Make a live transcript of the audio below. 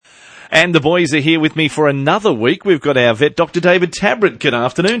And the boys are here with me for another week. We've got our vet, Dr. David Tabrett. Good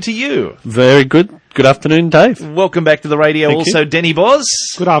afternoon to you. Very good. Good afternoon, Dave. Welcome back to the radio. Thank also, you. Denny Boz.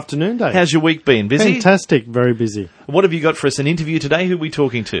 Good afternoon, Dave. How's your week been? Busy? Fantastic. Very busy. What have you got for us? An interview today? Who are we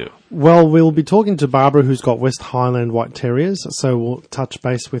talking to? Well, we'll be talking to Barbara, who's got West Highland White Terriers, so we'll touch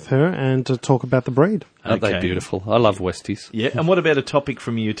base with her and talk about the breed. Aren't they beautiful? I love Westies. Yeah, and what about a topic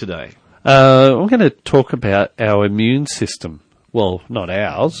from you today? I'm going to talk about our immune system. Well, not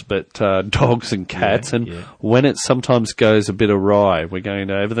ours, but dogs and cats, when it sometimes goes a bit awry. We're going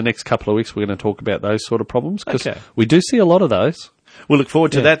to, over the next couple of weeks, we're going to talk about those sort of problems, because we do see a lot of those. We'll look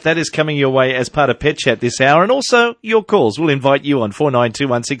forward to that. That is coming your way as part of Pet Chat this hour, and also your calls. We'll invite you on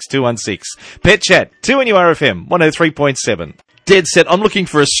 49216216. Pet Chat, 2NURFM, 103.7. Dead set. I'm looking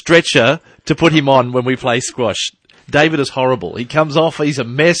for a stretcher to put him on when we play squash. David is horrible. He comes off, he's a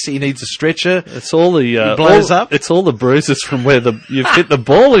mess, he needs a stretcher. It's all the... he blows up. It's all the bruises from where you've hit the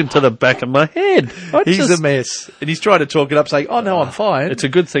ball into the back of my head. He's a mess. And he's trying to talk it up, saying, oh, no, I'm fine. It's a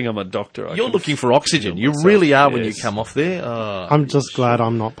good thing I'm a doctor. You're looking for oxygen. You really are when you come off there. Oh, I'm just glad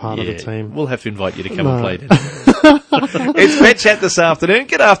I'm not part of the team. We'll have to invite you to come and play it. It's Pet Chat this afternoon.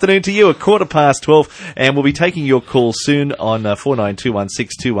 Good afternoon to you at 12:15, and we'll be taking your call soon on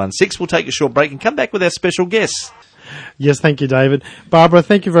 49216216. We'll take a short break and come back with our special guests. Yes, thank you, David. Barbara,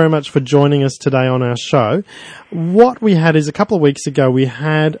 thank you very much for joining us today on our show. What we had is a couple of weeks ago, we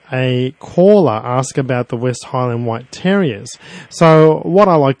had a caller ask about the West Highland White Terriers. So what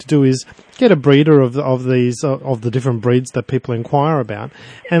I like to do is get a breeder of the different breeds that people inquire about,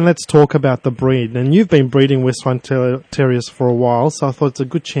 and let's talk about the breed. And you've been breeding West Highland Terriers for a while, so I thought it's a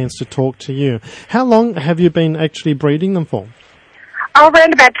good chance to talk to you. How long have you been actually breeding them for?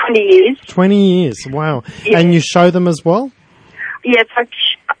 Around about 20 years. 20 years, wow. Yes. And you show them as well? Yes,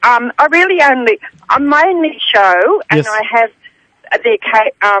 I mainly show, and Yes. I have the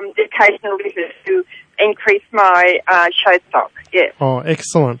occasional visitors to increase my show stock, yes. Oh,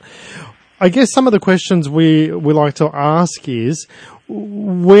 excellent. I guess some of the questions we like to ask is,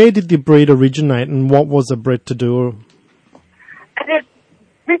 where did the breed originate and what was it bred to do? And it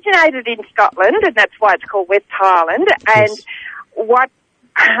originated in Scotland, and that's why it's called West Highland, and Yes.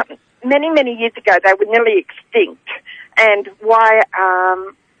 many years ago they were nearly extinct, and why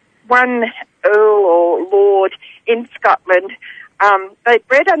one earl or lord in Scotland they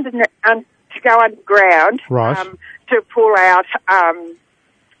bred to go underground, Right. to pull out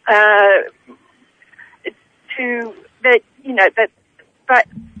but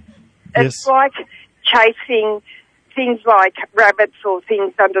it's Yes. like chasing things like rabbits or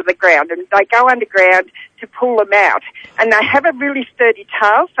things under the ground, and they go underground to pull them out. And they have a really sturdy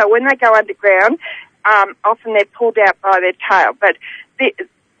tail, so when they go underground, often they're pulled out by their tail. But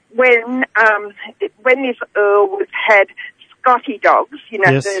when this earl had Scotty dogs,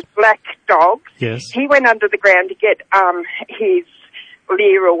 Yes. the black dogs, Yes. he went under the ground to get his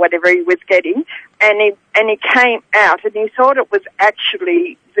leer or whatever he was getting, and he came out, and he thought it was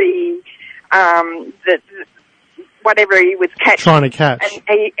actually the whatever he was catching. Trying to catch.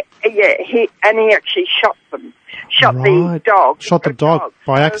 And he actually shot them. Shot the dog. Shot the dog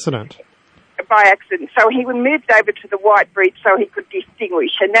by accident. By accident. So he moved over to the white breed so he could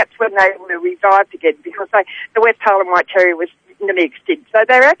distinguish, and that's when they were revived again, because the West Highland White Terrier was nearly extinct. So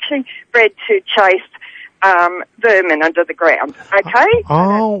they're actually bred to chase vermin under the ground. Okay?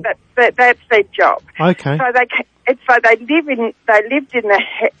 Oh. That's their job. Okay. So they lived in the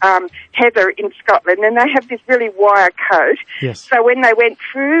heather in Scotland, and they have this really wire coat. Yes. So when they went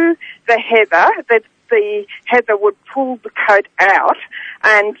through the heather, the heather would pull the coat out,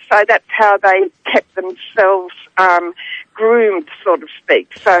 and so that's how they kept themselves groomed, so to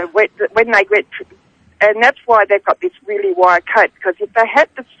speak. So when they went through, and that's why they've got this really wire coat, because if they had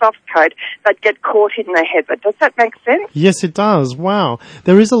the soft coat, they'd get caught in the heather. Does that make sense? Yes, it does. Wow.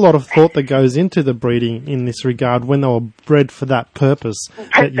 There is a lot of thought that goes into the breeding in this regard when they were bred for that purpose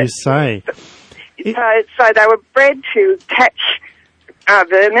that you say. So they were bred to catch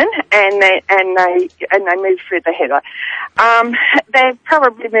vermin, and they moved through the heather. They've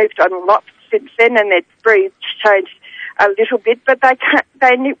probably moved on lots since then, and their breeds changed a little bit, but they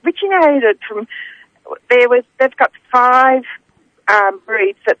originated from. They've got 5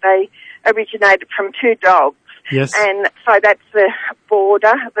 breeds that they originated from 2 dogs. Yes. And so that's the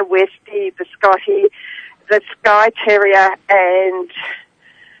Border, the Westie, the Scotty, the Skye Terrier, and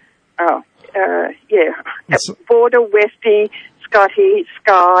Border, Westie, Scotty,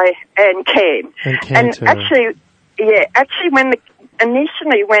 Skye, and Cairn. And actually, when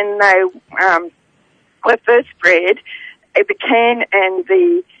they were first bred, the Cairn and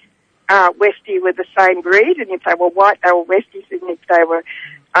the Westie were the same breed, and if they were white, they were Westies, and if they were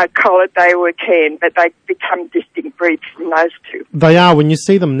collared, they were tan, but they become distinct breeds from those two. They are. When you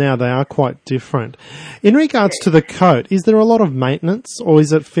see them now, they are quite different. In regards to the coat, is there a lot of maintenance, or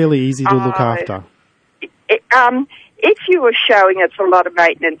is it fairly easy to look after? If you were showing, it's a lot of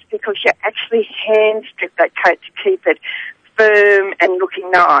maintenance because you actually hand strip that coat to keep it firm and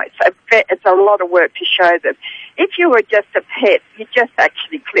looking nice. It's a lot of work to show them. If you were just a pet, you just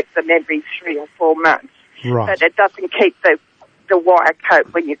actually clip them every 3 or 4 months. Right. But it doesn't keep the wire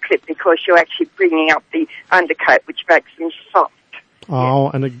coat when you clip because you're actually bringing up the undercoat, which makes them soft. Oh,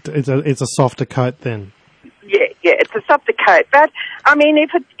 and it's a softer coat then. Yeah, it's a softer coat. But I mean,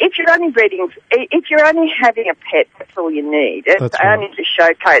 if you're only having a pet, that's all you need. It's That's right. only to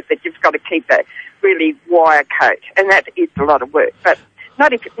show coat that you've got to keep a really wire coat, and that is a lot of work. But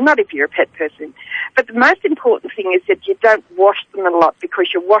not if you're a pet person. But the most important thing is that you don't wash them a lot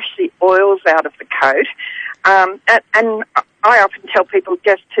because you wash the oils out of the coat. And I often tell people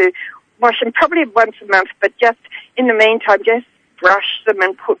just to wash them probably once a month, but just in the meantime, just brush them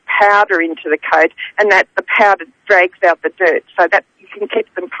and put powder into the coat, and that the powder drags out the dirt, so that you can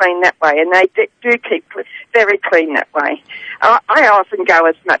keep them clean that way. And they do keep very clean that way. I often go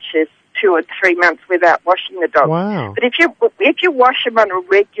as much as 2 or 3 months without washing the dog. Wow. But if you wash them on a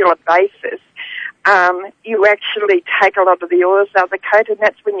regular basis, you actually take a lot of the oils out of the coat, and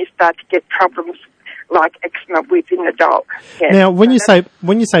that's when you start to get problems like eczema within the dog. Yes. Now, when you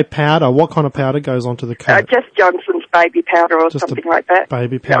say powder, what kind of powder goes onto the coat? Just Johnson's baby powder or Just something like that.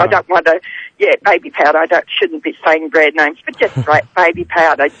 Baby No, powder. I don't want to. Yeah, baby powder. Shouldn't be saying brand names, but just baby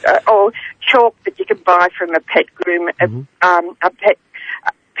powder or chalk that you can buy from a pet groom, a pet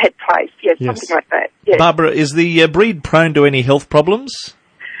place. Yeah, Yes. something like that. Yeah. Barbara, is the breed prone to any health problems?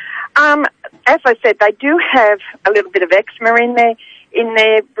 As I said, they do have a little bit of eczema in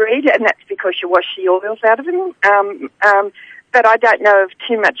their breed, and that's because you wash the oils out of them. But I don't know of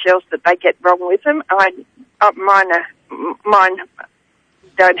too much else that they get wrong with them. Mine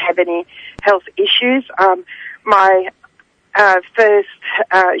don't have any health issues. My first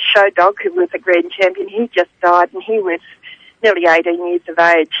show dog, who was a grand champion, he just died, and he was nearly 18 years of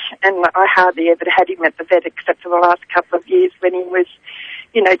age, and I hardly ever had him at the vet except for the last couple of years when he was,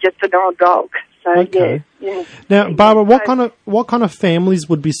 just an old dog. So Okay. yeah. Now, Barbara, what kind of families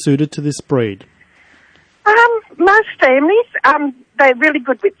would be suited to this breed? Most families, they're really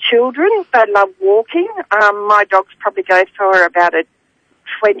good with children. They love walking. My dogs probably go for about a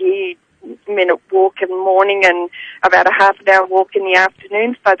 20-minute walk in the morning and about a half an hour walk in the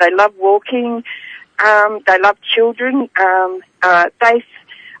afternoon. So they love walking. They love children. A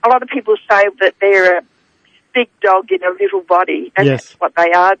lot of people say that they're a big dog in a little body, and Yes. that's what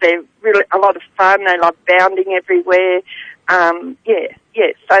they are. They're really a lot of fun. They love bounding everywhere. So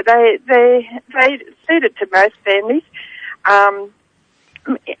they suited to most families. I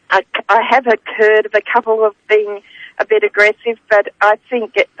have heard of a couple of being a bit aggressive, but I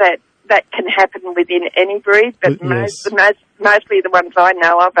think that can happen within any breed. But Yes. mostly the ones I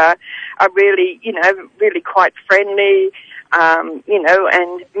know of are really, really quite friendly,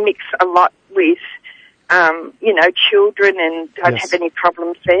 and mix a lot with, children and don't Yes. have any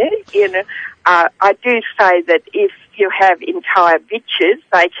problems there. I do say that if you have entire bitches,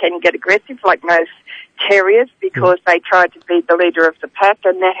 they can get aggressive like most terriers because they try to be the leader of the pack,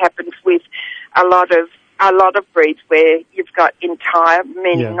 and that happens with a lot of breeds where you've got entire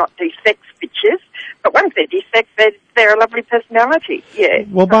men, not de-sex bitches. But once they're de-sexed, they're a lovely personality. Yeah.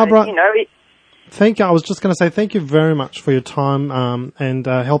 Well, Barbara, It, I was just going to say thank you very much for your time and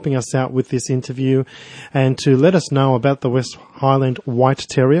helping us out with this interview, and to let us know about the West Highland White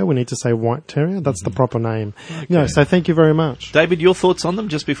Terrier. We need to say White Terrier. That's the proper name. Okay. So thank you very much. David, your thoughts on them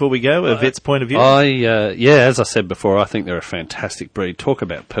just before we go, a vet's point of view? As I said before, I think they're a fantastic breed. Talk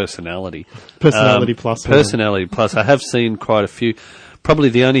about personality. Personality plus. Personality plus. I have seen quite a few. Probably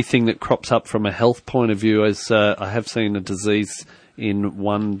the only thing that crops up from a health point of view is I have seen a disease in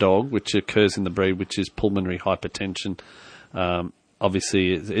one dog, which occurs in the breed, which is pulmonary hypertension.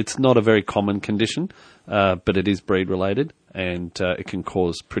 Obviously, it's not a very common condition, but it is breed-related, and it can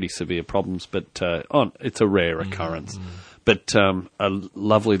cause pretty severe problems, but it's a rare occurrence. But a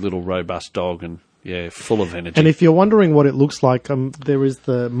lovely little robust dog, and, full of energy. And if you're wondering what it looks like, there is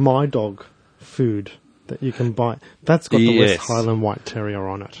the My Dog food that you can buy. That's got the West Highland White Terrier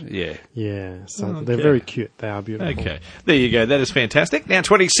on it. Yeah. Yeah, so they're very cute. They are beautiful. Okay, there you go. That is fantastic. Now,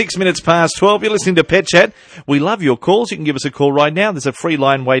 26 minutes past 12. You're listening to Pet Chat. We love your calls. You can give us a call right now. There's a free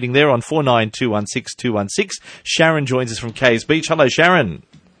line waiting there on 49216216. Sharon joins us from Caves Beach. Hello, Sharon.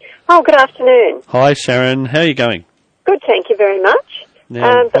 Oh, good afternoon. Hi, Sharon. How are you going? Good, thank you very much.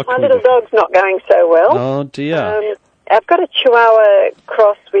 Now, but my little dog's not going so well. Oh, dear. I've got a Chihuahua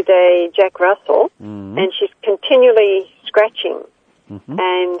cross with a Jack Russell, and she's continually scratching,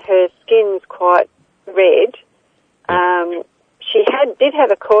 and her skin's quite red. She did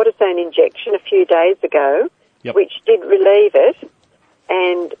have a cortisone injection a few days ago, which did relieve it.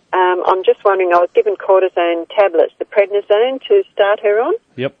 And I'm just wondering, I was given cortisone tablets, the prednisone, to start her on.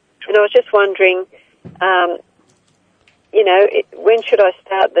 Yep. And I was just wondering, when should I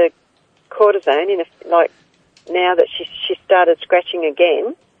start the cortisone? Now that she started scratching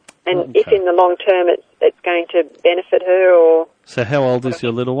again, and if in the long term it's going to benefit her, or... So how old is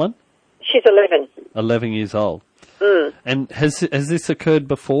your little one? She's 11. 11 years old. And has this occurred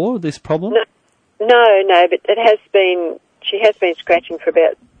before, this problem? No, but it has been... She has been scratching for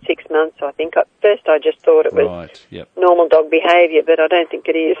about 6 months, I think. At first I just thought it was normal dog behaviour, but I don't think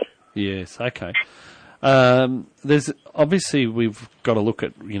it is. Yes, okay. Obviously we've got to look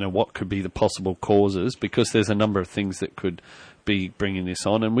at, what could be the possible causes, because there's a number of things that could be bringing this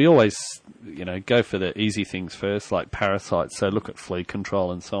on, and we always, go for the easy things first, like parasites, so look at flea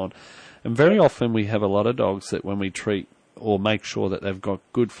control and so on. And very often we have a lot of dogs that when we treat or make sure that they've got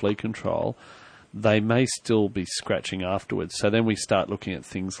good flea control, they may still be scratching afterwards. So then we start looking at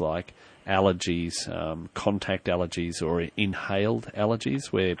things like allergies, contact allergies or inhaled allergies,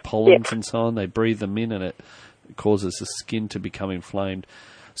 where pollens and so on, they breathe them in and it causes the skin to become inflamed.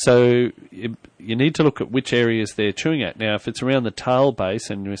 So you need to look at which areas they're chewing at. Now, if it's around the tail base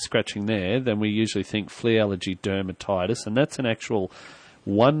and you're scratching there, then we usually think flea allergy dermatitis, and that's an actual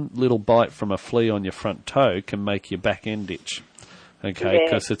one little bite from a flea on your front toe can make your back end itch. Okay,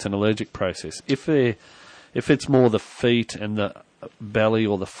 because it's an allergic process. If it's more the feet and the belly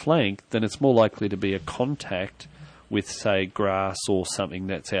or the flank, then it's more likely to be a contact with, say, grass or something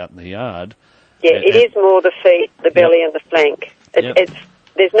that's out in the yard. Yeah, it is more the feet, the belly and the flank.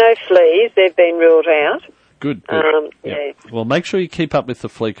 There's no fleas. They've been ruled out. Good. Well, make sure you keep up with the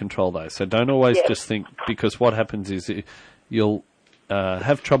flea control, though. So don't always just think, because what happens is you'll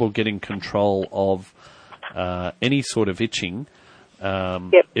have trouble getting control of any sort of itching.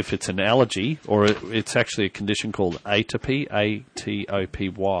 If it's an allergy, or it's actually a condition called atopy,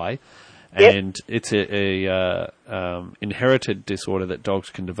 A-T-O-P-Y, and it's a inherited disorder that dogs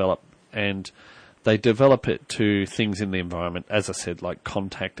can develop, and they develop it to things in the environment. As I said, like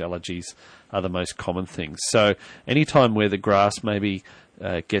contact allergies are the most common things. So anytime where the grass maybe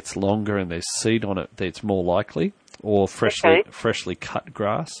gets longer and there's seed on it, it's more likely, or freshly cut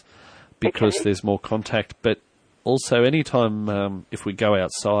grass, because there's more contact. But also, anytime if we go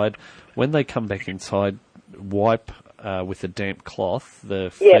outside, when they come back inside, wipe with a damp cloth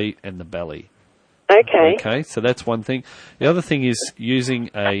the feet and the belly. Okay, so that's one thing. The other thing is using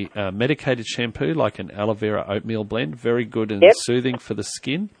a medicated shampoo, like an aloe vera oatmeal blend, very good and soothing for the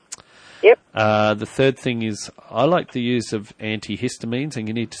skin. The third thing is I like the use of antihistamines, and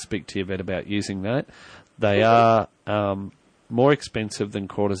you need to speak to your vet about using that. They are more expensive than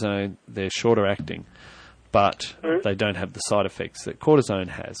cortisone. They're shorter acting, but they don't have the side effects that cortisone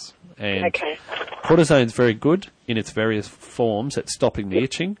has. And cortisone is very good in its various forms at stopping the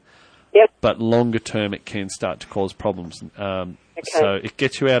itching, but longer term it can start to cause problems. So it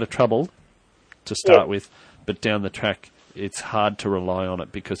gets you out of trouble to start with, but down the track it's hard to rely on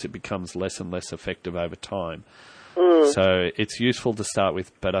it because it becomes less and less effective over time. So it's useful to start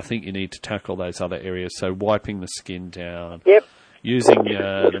with, but I think you need to tackle those other areas. So wiping the skin down, using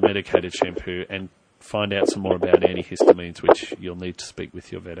the medicated shampoo, and find out some more about antihistamines, which you'll need to speak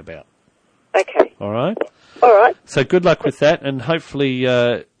with your vet about. Okay. All right? All right. So good luck with that, and hopefully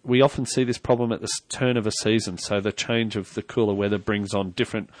we often see this problem at the turn of a season, so the change of the cooler weather brings on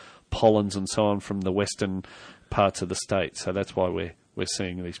different pollens and so on from the western parts of the state, so that's why we're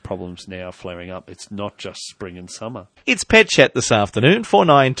seeing these problems now flaring up. It's not just spring and summer. It's Pet Chat this afternoon,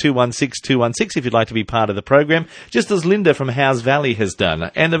 49216216 if you'd like to be part of the program, just as Linda from Howes Valley has done.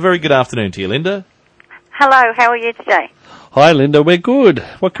 And a very good afternoon to you, Linda. Hello, how are you today? Hi, Linda, we're good.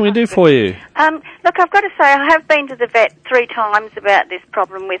 What can we do for you? Look, I've got to say, I have been to the vet 3 times about this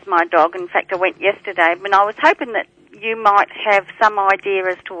problem with my dog. In fact, I went yesterday, and I was hoping that you might have some idea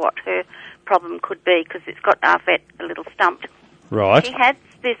as to what her problem could be, because it's got our vet a little stumped. Right. She has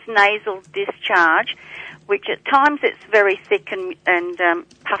this nasal discharge, which at times it's very thick and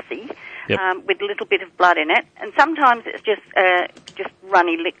pussy, with a little bit of blood in it, and sometimes it's just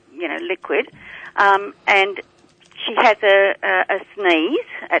runny, liquid, and she has a sneeze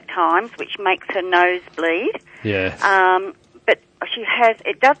at times, which makes her nose bleed. Yes. But she has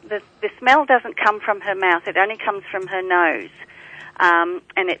the smell doesn't come from her mouth; it only comes from her nose,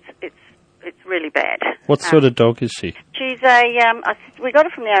 and it's it's really bad. What sort of dog is she? She's we got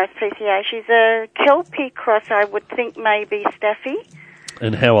her from the RSPCA. She's a Kelpie cross, I would think maybe Staffy.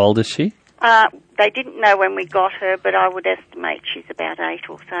 And how old is she? They didn't know when we got her, but I would estimate she's about 8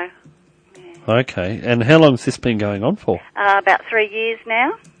 or so. Yeah. Okay. And how long has this been going on for? About 3 years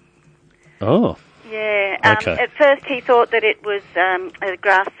now. Oh. Yeah. Okay. At first he thought that it was a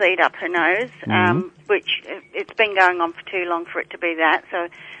grass seed up her nose, which it's been going on for too long for it to be that. So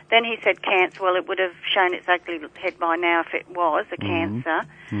then he said cancer. Well, it would have shown its ugly head by now if it was a cancer.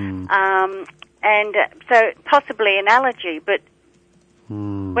 And so possibly an allergy, but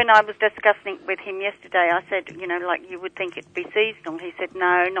when I was discussing it with him yesterday, I said, like you would think it'd be seasonal. He said,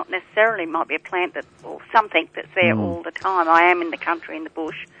 no, not necessarily. It might be a plant or something that's there all the time. I am in the country, in the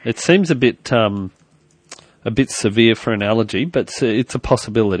bush. It seems a bit severe for an allergy, but it's a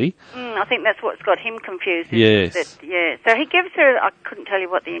possibility. I think that's what's got him confused. Yes. So he gives her, I couldn't tell you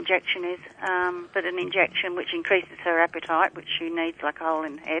what the injection is, but an injection which increases her appetite, which she needs like a hole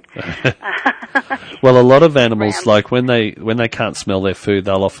in the head. Well, a lot of animals, like when they can't smell their food,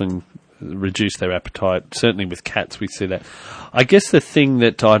 they'll often reduce their appetite. Certainly with cats, we see that. I guess the thing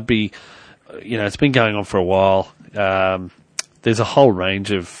that I'd be, it's been going on for a while. There's a whole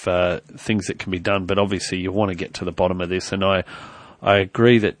range of things that can be done, but obviously you want to get to the bottom of this. And I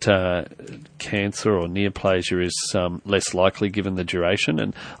agree that cancer or neoplasia is less likely given the duration.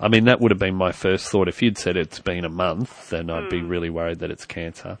 And, I mean, that would have been my first thought. If you'd said it's been a month, then I'd be really worried that it's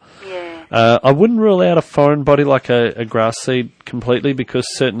cancer. Yeah. I wouldn't rule out a foreign body like a grass seed completely, because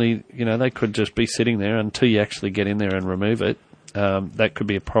certainly, they could just be sitting there until you actually get in there and remove it. That could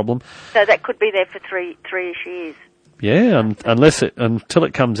be a problem. So that could be there for three-ish years. Yeah, until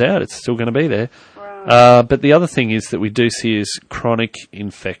it comes out, it's still going to be there. Right. But the other thing is that we do see is chronic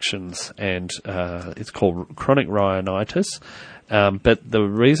infections, and it's called chronic rhinitis. But the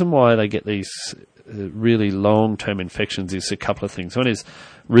reason why they get these really long-term infections is a couple of things. One is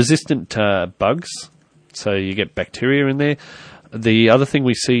resistant bugs, so you get bacteria in there. The other thing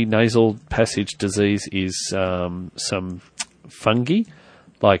we see, nasal passage disease, is some fungi,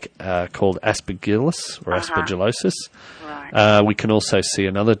 like called aspergillus or aspergillosis. Right. We can also see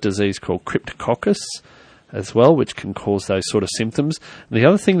another disease called cryptococcus as well, which can cause those sort of symptoms. And the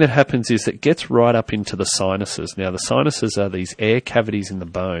other thing that happens is it gets right up into the sinuses. Now, the sinuses are these air cavities in the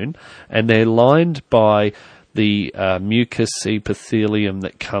bone, and they're lined by the mucus epithelium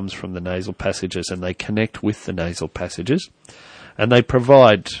that comes from the nasal passages, and they connect with the nasal passages. And they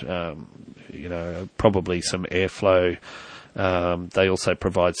provide, probably some airflow. They also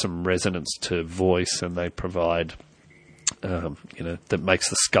provide some resonance to voice, and they provide, that makes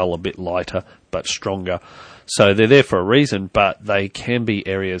the skull a bit lighter but stronger. So they're there for a reason, but they can be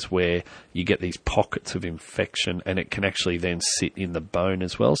areas where you get these pockets of infection, and it can actually then sit in the bone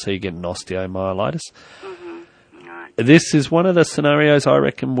as well, so you get an osteomyelitis. Right. This is one of the scenarios, I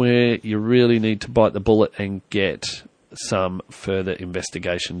reckon, where you really need to bite the bullet and get some further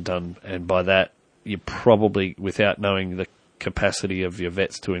investigation done, and by that, you probably, without knowing the capacity of your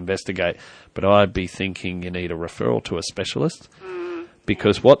vets to investigate, but I'd be thinking you need a referral to a specialist,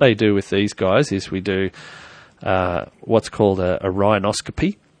 because what they do with these guys is we do what's called a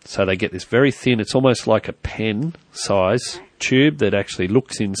rhinoscopy. So they get this very thin, it's almost like a pen size tube that actually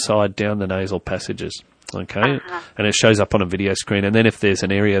looks inside down the nasal passages. Okay, and it shows up on a video screen, and then if there's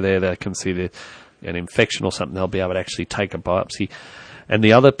an area there they can see an infection or something, they'll be able to actually take a biopsy. And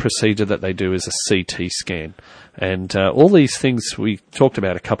the other procedure that they do is a CT scan. And all these things we talked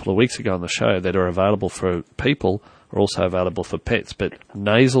about a couple of weeks ago on the show that are available for people are also available for pets. But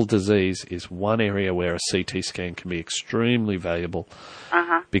nasal disease is one area where a CT scan can be extremely valuable,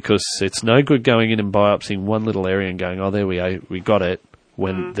 because it's no good going in and biopsying one little area and going, oh, there we got it,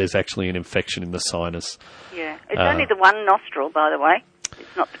 when there's actually an infection in the sinus. Yeah. It's only the one nostril, by the way.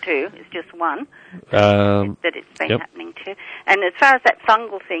 It's not the two, it's just one that it's been happening to. And as far as that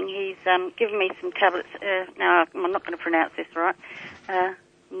fungal thing, he's given me some tablets. Now, I'm not going to pronounce this right.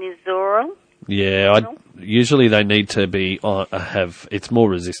 Nizoral? Yeah, usually they need to be it's more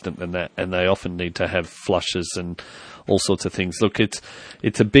resistant than that, and they often need to have flushes and all sorts of things. Look, it's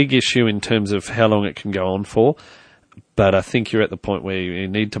a big issue in terms of how long it can go on for, but I think you're at the point where you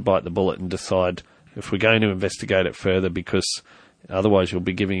need to bite the bullet and decide if we're going to investigate it further, because otherwise you'll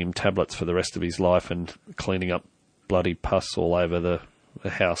be giving him tablets for the rest of his life and cleaning up bloody pus all over the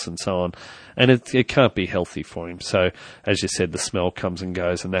house and so on. And it can't be healthy for him. So, as you said, the smell comes and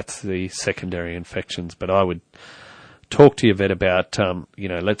goes, and that's the secondary infections. But I would talk to your vet about,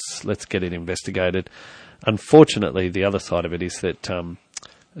 let's get it investigated. Unfortunately, the other side of it is that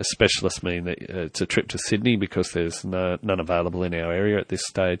specialists mean that it's a trip to Sydney, because there's none available in our area at this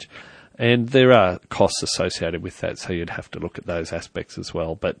stage. And there are costs associated with that, so you'd have to look at those aspects as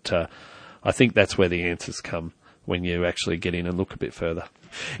well. But I think that's where the answers come when you actually get in and look a bit further.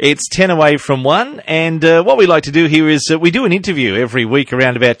 It's 10 away from 1, and what we like to do here is we do an interview every week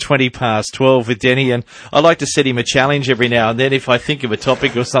around about 20 past 12 with Denny, and I like to set him a challenge every now and then if I think of a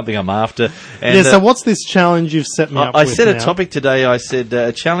topic or something I'm after. And, so what's this challenge you've set me up I with set now? a topic today. I said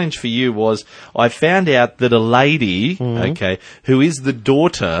a challenge for you was I found out that a lady, who is the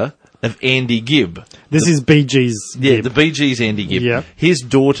daughter of Andy Gibb. This is Bee Gees. Yeah, the Bee Gees Andy Gibb. Yep. His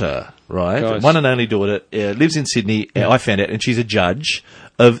daughter, right, Nice. one and only daughter, lives in Sydney. I found out, and she's a judge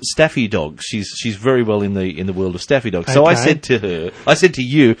of staffy dogs. She's very well in the world of staffy dogs. So I Okay. said to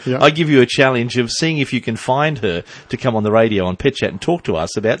you, Yep. I give you a challenge of seeing if you can find her to come on the radio on Pet Chat and talk to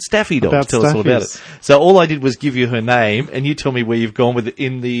us about staffy dogs. About Tell us all about it. staffies. So all I did was give you her name, and you tell me where you've gone with it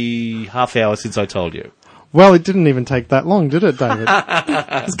in the half hour since I told you. Well, it didn't even take that long, did it, David?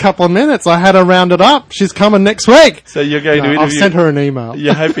 Just a couple of minutes. I had her rounded up. She's coming next week. So you're going to interview. I've sent her an email.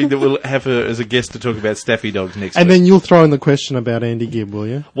 You're hoping that we'll have her as a guest to talk about staffy dogs next And week. then you'll throw in the question about Andy Gibb, will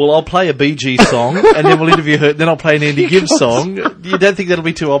you? Well, I'll play a Bee Gees song, and then we'll interview her. Then I'll play an Andy Gibb song. You don't think that'll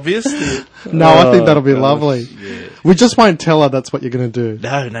be too obvious? No, I think that'll be lovely. We just won't tell her that's what you're going to do.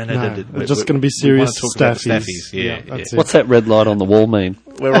 No. We're just going to be we wanna serious talk about staffies. staffies. Yeah. That's it. What's that red light on the wall mean?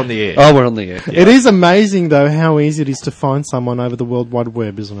 We're on the air. Oh, we're on the air. It is amazing, though, how easy it is to find someone over the World Wide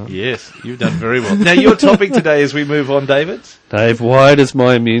Web, isn't it? Yes, you've done very well. Now, your topic today as we move on, David? Dave, why does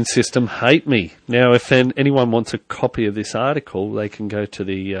my immune system hate me? Now, if anyone wants a copy of this article, they can go to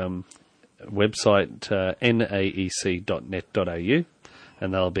the website naec.net.au,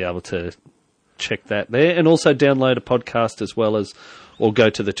 and they'll be able to check that there, and also download a podcast as well as, or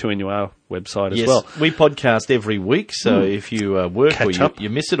go to the 2NUR website as well. We podcast every week, so if you work Catch or up. you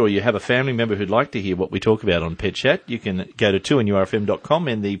miss it, or you have a family member who'd like to hear what we talk about on Pet Chat, you can go to 2NURFM.com,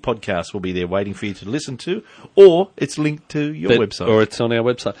 and the podcast will be there waiting for you to listen to, or it's linked to your website. Or it's on our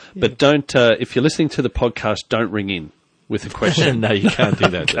website. But don't, if you're listening to the podcast, don't ring in with a question. No, you can't do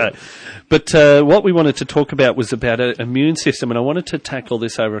that. Okay. But what we wanted to talk about was about an immune system, and I wanted to tackle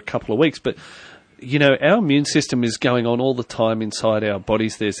this over a couple of weeks. But, you know, our immune system is going on all the time inside our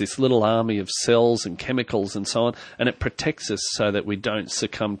bodies. There's this little army of cells and chemicals and so on, and it protects us so that we don't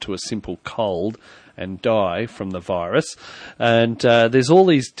succumb to a simple cold and die from the virus. And there's all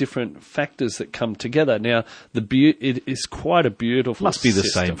these different factors that come together. Now, it is quite a beautiful Must be the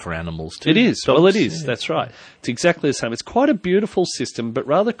system. same for animals too. It is. Dogs, Well, it is. yeah. That's right. It's exactly the same. It's quite a beautiful system, but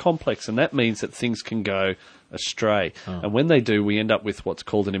rather complex, and that means that things can go astray. And when they do, we end up with what's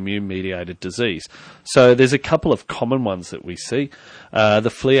called an immune-mediated disease. So there's a couple of common ones that we see. The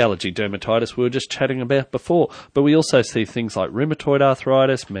flea allergy, dermatitis, we were just chatting about before. But we also see things like rheumatoid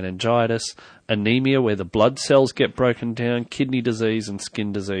arthritis, meningitis, anemia, where the blood cells get broken down, kidney disease and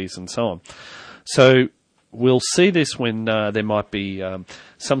skin disease and so on. So we'll see this when there might be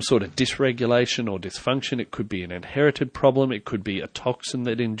some sort of dysregulation or dysfunction. It could be an inherited problem. It could be a toxin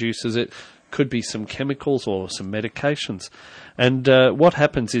that induces it. Could be some chemicals or some medications. And what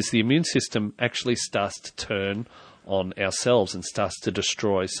happens is the immune system actually starts to turn on ourselves and starts to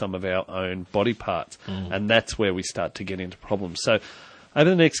destroy some of our own body parts. And that's where we start to get into problems. So over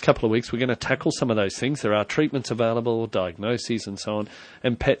the next couple of weeks, we're going to tackle some of those things. There are treatments available, diagnoses and so on,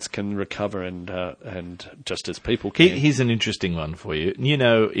 and pets can recover and just as people can. Here's an interesting one for you. You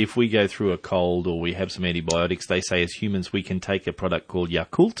know, if we go through a cold or we have some antibiotics, they say as humans we can take a product called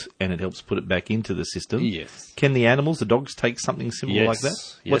Yakult and it helps put it back into the system. Yes. Can the animals, the dogs, take something similar like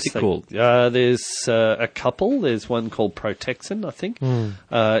that? What's it called? There's a couple. There's one called Protexin, I think,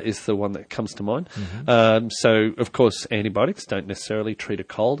 is the one that comes to mind. So, of course, antibiotics don't necessarily treat a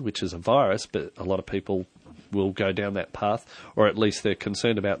cold, which is a virus, but a lot of people will go down that path, or at least they're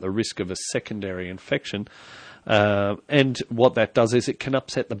concerned about the risk of a secondary infection. And what that does is it can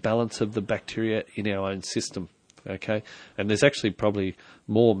upset the balance of the bacteria in our own system. Okay, and there's actually probably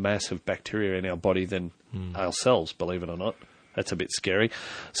more mass of bacteria in our body than ourselves, believe it or not. That's a bit scary.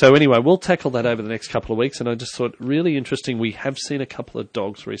 So anyway, we'll tackle that over the next couple of weeks, and I just thought really interesting. We have seen a couple of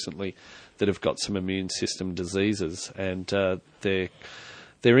dogs recently that have got some immune system diseases, and they're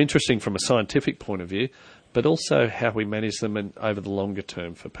interesting from a scientific point of view, but also how we manage them and over the longer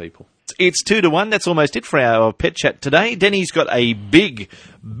term for people. It's 2-1. That's almost it for our Pet Chat today. Denny's got a big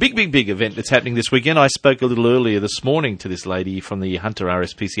event that's happening this weekend. I spoke a little earlier this morning to this lady from the Hunter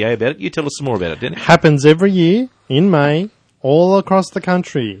RSPCA about it. You tell us some more about it, Denny. Happens every year in May, all across the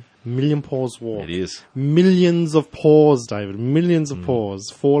country. Million Paws Walk. It is. Millions of paws, David. Millions of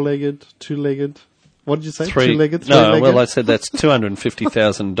paws. 4-legged, 2-legged. What did you say? Three. 2-legged, 3-legged? No, well, I said that's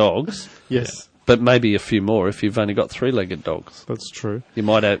 250,000 dogs. Yes. But maybe a few more if you've only got 3-legged dogs. That's true. You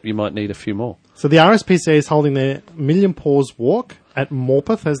might need a few more. So the RSPCA is holding their Million Paws Walk at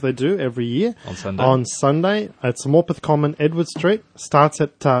Morpeth, as they do every year. On Sunday. It's Morpeth Common, Edward Street.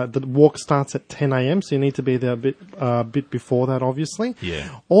 The walk starts at 10 a.m, so you need to be there a bit before that, obviously.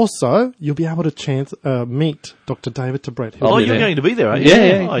 Yeah. Also, you'll be able to meet Dr. David Tebret. Oh, you're there. going to be there, aren't you?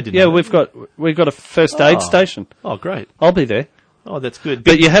 Yeah. Oh, I didn't know that. We've got a first aid station. Oh, great. I'll be there. Oh, that's good.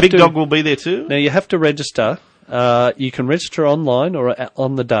 But you have Big to- Dog will be there too? Now, you have to register. You can register online or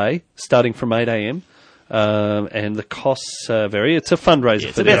on the day, starting from 8 a.m. And the costs vary. It's a fundraiser.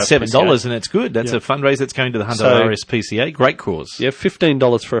 It's for the about $7 RSPCA. and it's good. That's a fundraiser that's going to the Hunter So- RSPCA. Great cause. Yeah,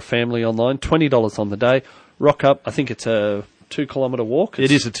 $15 for a family online, $20 on the day. Rock up. I think it's a 2-kilometre walk.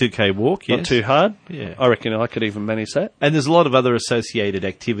 It is a 2K walk, yes. Not too hard. Yeah. I reckon I could even manage that. And there's a lot of other associated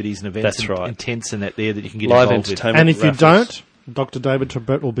activities and events That's right. and tents and that there that you can get Live involved entertainment. And if you raffles. don't, Dr. David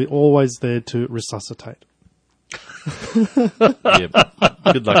Tebret will be always there to resuscitate. with. Yeah.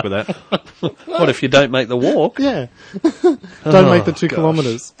 Good luck with that. What if you don't make the walk? Yeah. Don't make the 2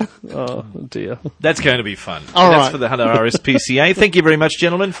 kilometres. Oh, dear. That's going to be fun. All That's right. for the Hunter RSPCA. Thank you very much,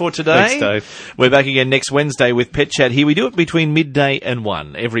 gentlemen, for today. Thanks, Dave. We're back again next Wednesday with Pet Chat here. We do it between midday and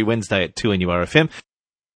 1 every Wednesday at 2 NURFM.